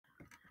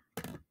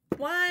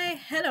Why,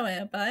 hello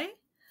everybody.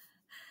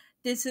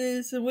 This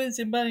is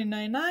Wizard Buddy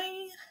 99,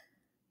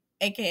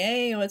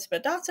 aka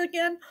Elizabeth Dots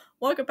again.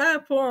 Welcome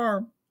back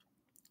for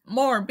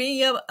more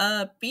video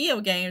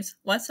games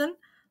lesson.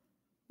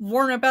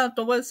 Warn about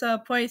the list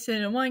of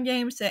PlayStation 1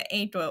 games that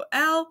ain't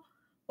L.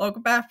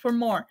 Welcome back for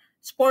more.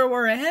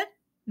 Spoiler ahead.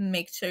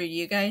 Make sure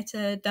you guys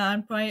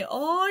downplay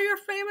all your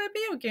favorite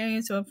video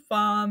games with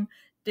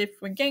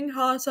different game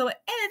consoles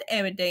and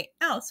everything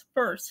else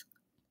first.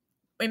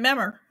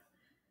 Remember,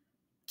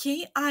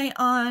 key eye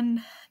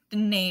on the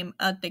name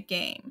of the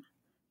game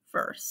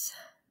first.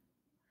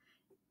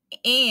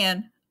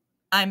 And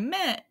I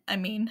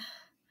mean,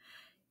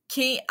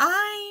 key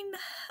eye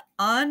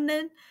on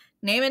the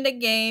name of the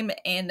game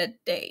and the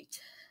date.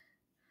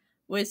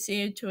 We'll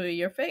see you to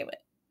your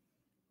favorite.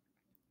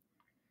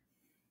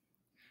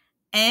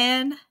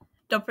 And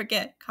don't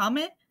forget,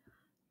 comment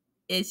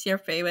is your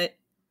favorite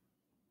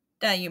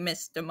that you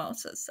missed the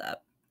most of stuff.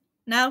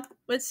 Now,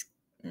 let's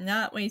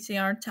not wasting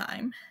our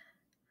time.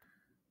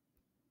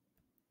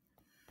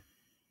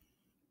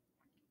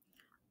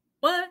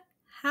 What?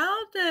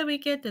 How did we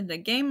get to the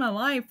game of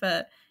life?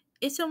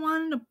 It's a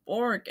one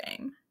board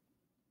game.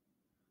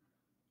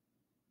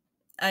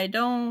 I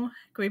don't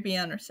creepy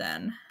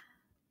understand.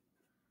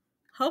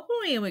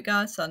 Hopefully we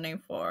got something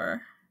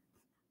for...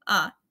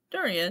 Ah,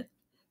 there he is.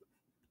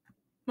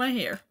 Right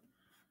here.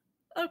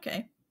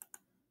 Okay.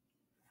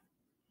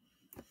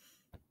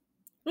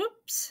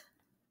 Whoops.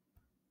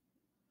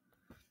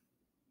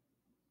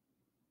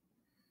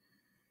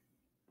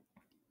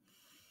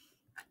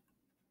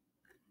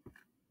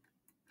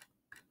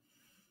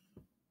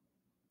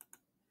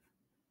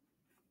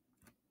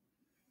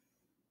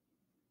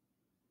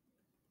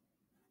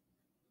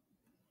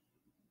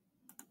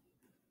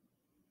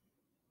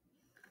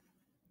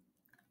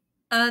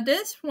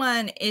 This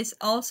one is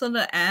also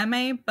the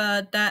anime,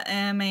 but that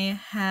anime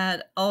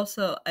had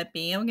also a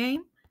video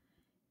game.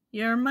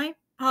 You might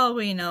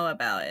probably know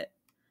about it.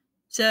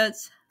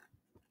 Just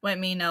let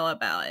me know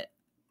about it.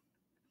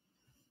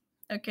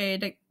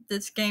 Okay,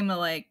 this game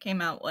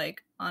came out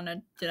on a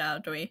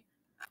 2003.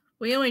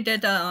 We only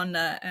did that on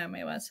the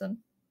anime lesson.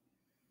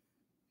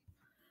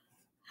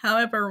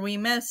 However, we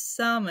missed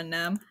some of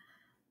them.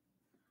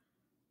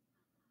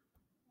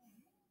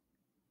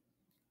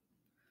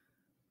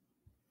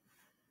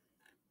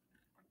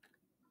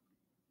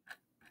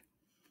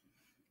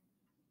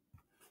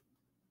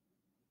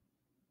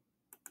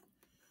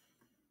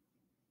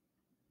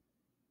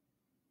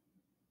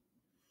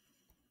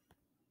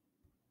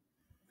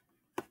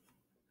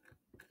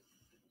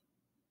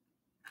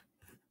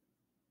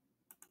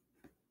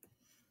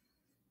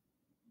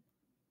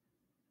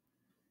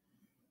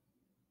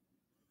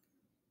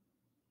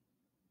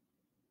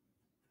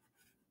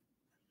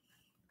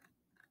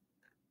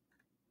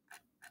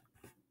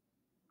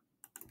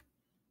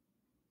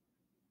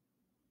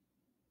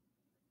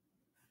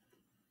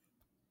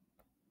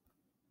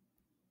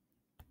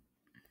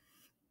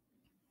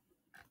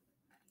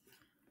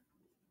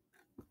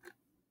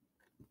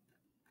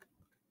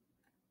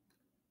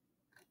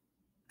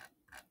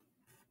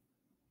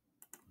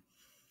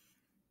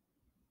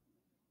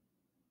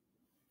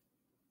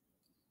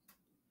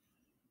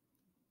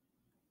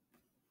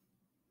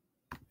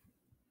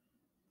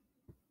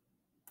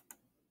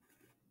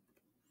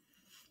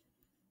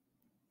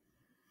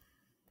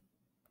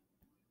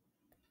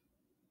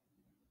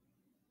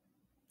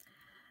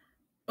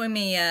 Let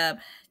me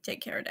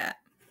take care of that.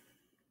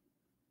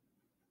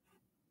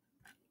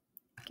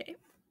 Okay.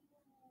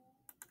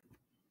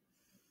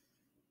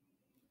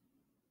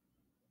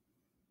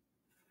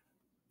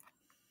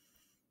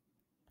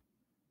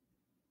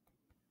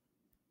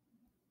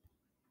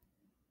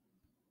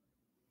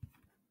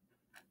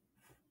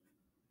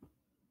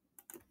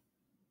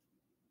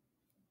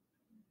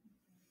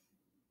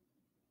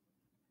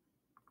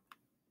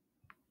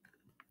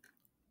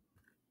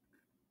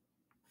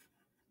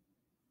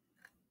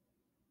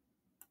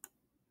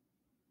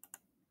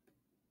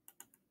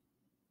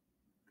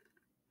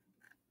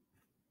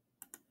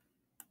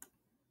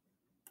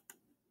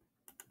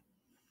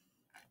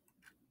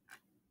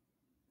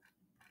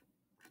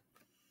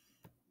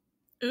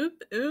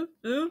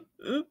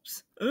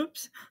 Oops.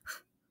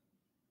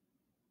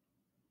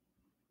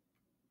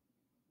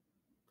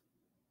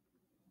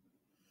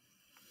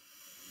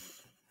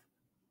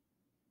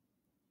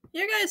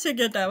 You guys should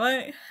get that,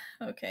 right?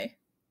 Okay.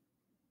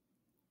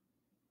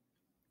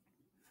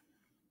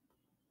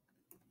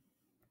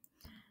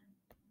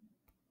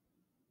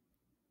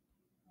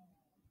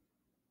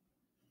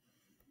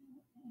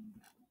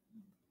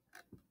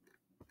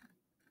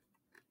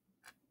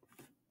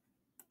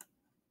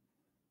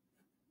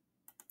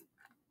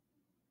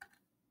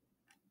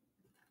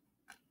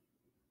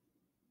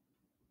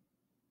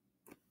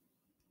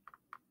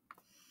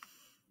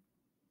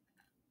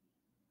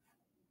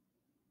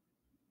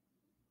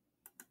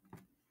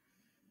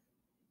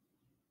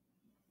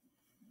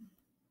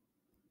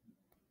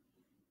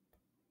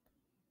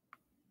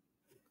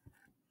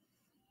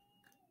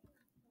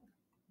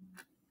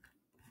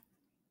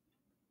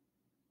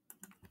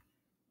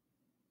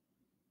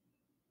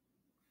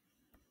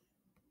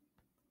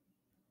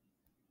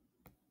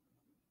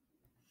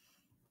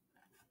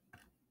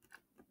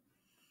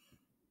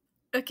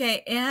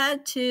 Okay, it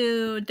had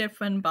two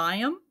different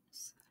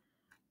biomes,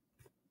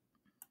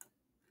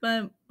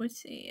 but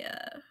let's see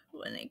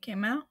when it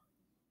came out.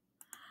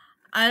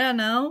 I don't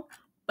know,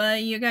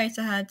 but you guys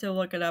had to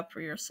look it up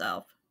for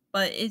yourself.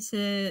 But it's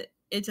a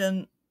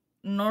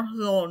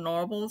little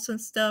normals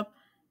and stuff.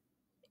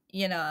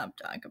 You know what I'm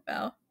talking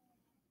about.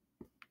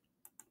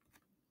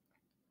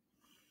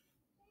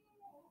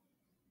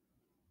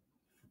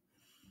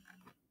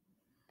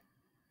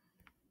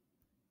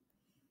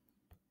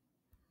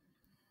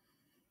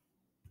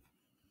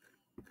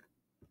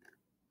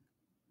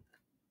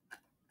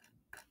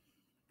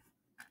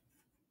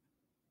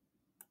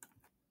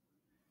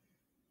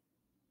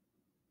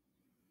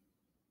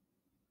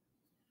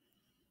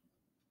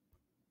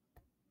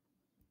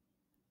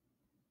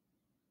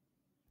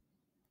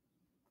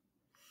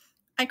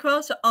 I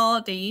closed all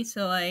of these,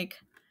 so like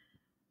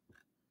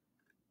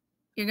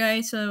you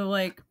guys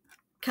like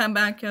come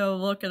back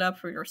and look it up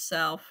for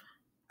yourself.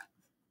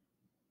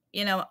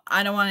 You know,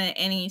 I don't want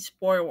any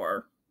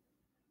spoiler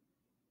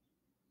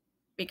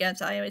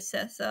because I always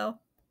said so.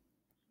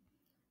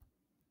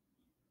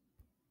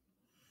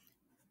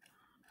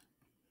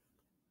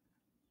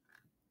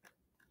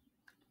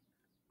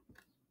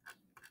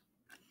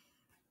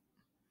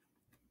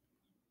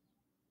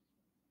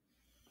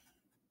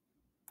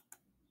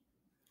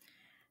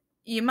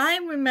 You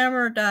might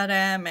remember that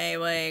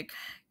anime like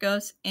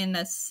goes in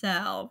a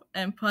cell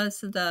and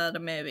puts the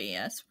movie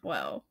as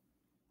well.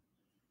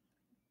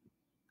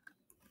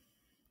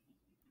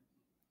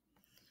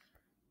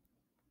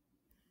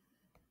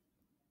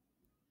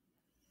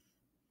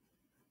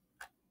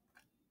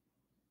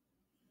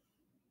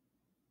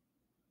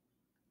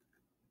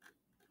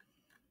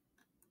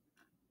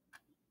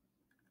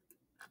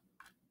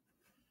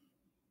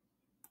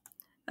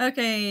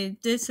 Okay,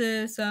 this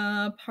is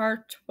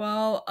part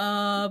 12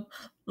 of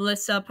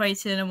List of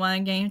PlayStation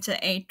 1 games to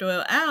 8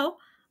 through out.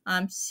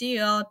 See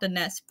you all at the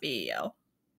next video.